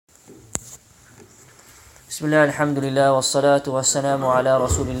Bismillah, alhamdulillah, wassalatu wassalamu ala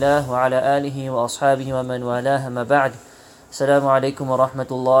rasulillah wa ala alihi wa ashabihi wa man walaha ma ba'd. Assalamu alaikum wa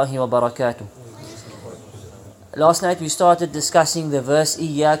rahmatullahi wa barakatuh. Last night we started discussing the verse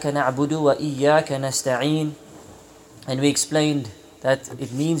Iyyaka na'budu wa Iyyaka nasta'een, and we explained that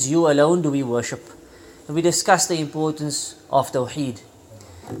it means you alone do we worship. And we discussed the importance of Tawheed,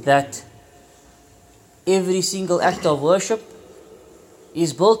 that every single act of worship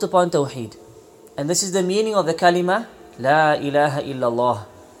is built upon Tawheed. And this is the meaning of the kalima, La ilaha illallah.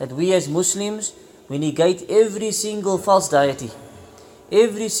 That we as Muslims, we negate every single false deity,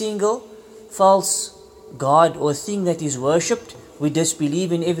 every single false God or thing that is worshipped. We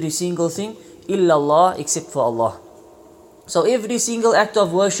disbelieve in every single thing, illallah, except for Allah. So every single act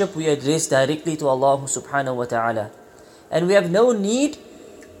of worship we address directly to Allah subhanahu wa ta'ala. And we have no need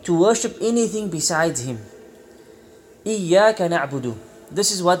to worship anything besides Him. Iyyaka na'budu.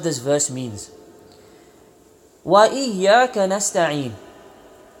 This is what this verse means. Wa iyyaka nasta'een.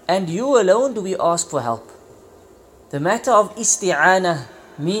 And you alone do we ask for help. The matter of isti'anah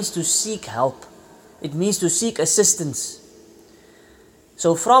means to seek help. It means to seek assistance.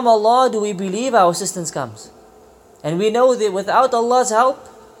 So from Allah do we believe our assistance comes. And we know that without Allah's help,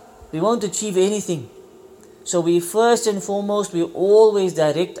 we won't achieve anything. So we first and foremost, we always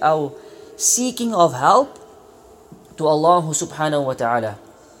direct our seeking of help to Allah subhanahu wa ta'ala.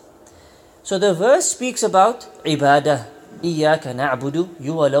 So the verse speaks about ibadah. Iyyaka na'budu,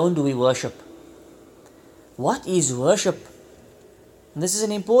 you alone do we worship. What is worship? And this is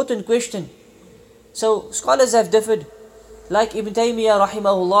an important question. So scholars have differed. Like Ibn Taymiyyah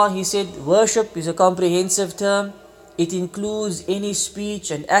rahimahullah, he said worship is a comprehensive term. It includes any speech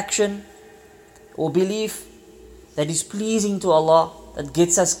and action or belief that is pleasing to Allah, that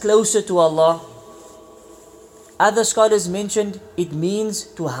gets us closer to Allah. Other scholars mentioned it means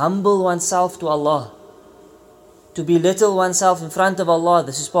to humble oneself to Allah, to belittle oneself in front of Allah.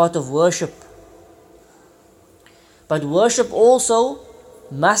 This is part of worship. But worship also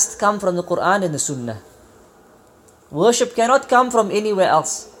must come from the Quran and the Sunnah. Worship cannot come from anywhere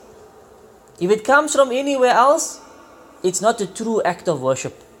else. If it comes from anywhere else, it's not a true act of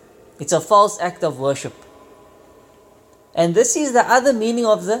worship. It's a false act of worship. And this is the other meaning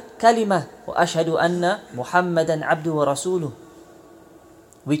of the kalima, وَأَشْهَدُ أَنَّ مُحَمَّدًا عَبْدُهُ وَرَسُولُهُ,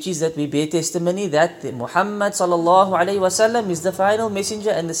 which is that we bear testimony that Muhammad sallallahu alayhi wasallam is the final messenger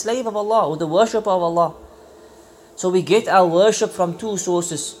and the slave of Allah, or the worshipper of Allah. So we get our worship from two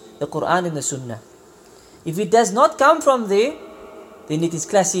sources, the Quran and the Sunnah. If it does not come from there, then it is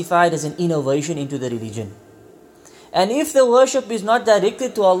classified as an innovation into the religion. And if the worship is not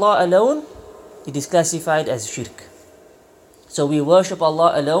directed to Allah alone, it is classified as shirk. So we worship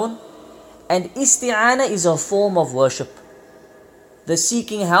Allah alone, and isti'anah is a form of worship. The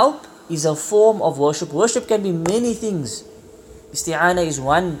seeking help is a form of worship. Worship can be many things. Isti'anah is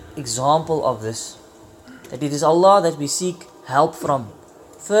one example of this. That it is Allah that we seek help from,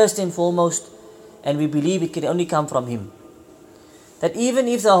 first and foremost, and we believe it can only come from Him. That even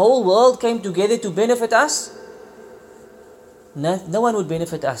if the whole world came together to benefit us, no one would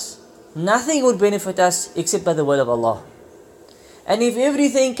benefit us. Nothing would benefit us except by the will of Allah. And if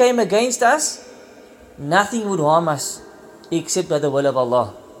everything came against us, nothing would harm us except by the will of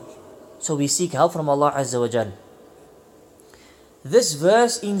Allah. So we seek help from Allah Azza wa Jal. This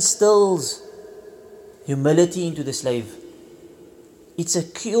verse instills humility into the slave. It's a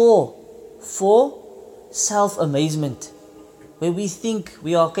cure for self-amazement, where we think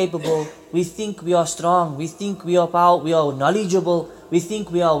we are capable, we think we are strong, we think we are powerful, we are knowledgeable, we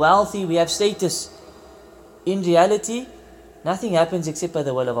think we are wealthy, we have status. In reality, nothing happens except by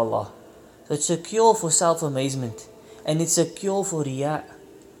the will of Allah. So it's a cure for self-amazement. And it's a cure for riya.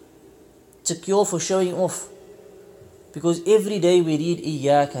 It's a cure for showing off. Because every day we read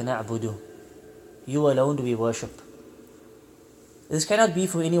Iyyaka na'budu, you alone do we worship. This cannot be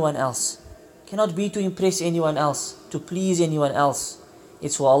for anyone else. Cannot be to impress anyone else, to please anyone else.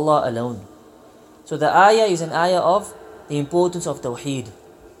 It's for Allah alone. So the ayah is an ayah of the importance of Tawheed,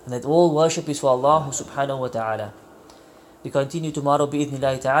 and that all worship is for Allah subhanahu wa ta'ala. We continue tomorrow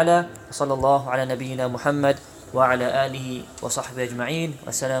bi'idhnillahi ta'ala. Sallallahu ala nabiyyina Muhammad wa ala alihi wa sahbihi ajma'in.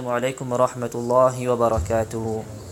 Wassalamu alaikum wa rahmatullahi wa barakatuhu.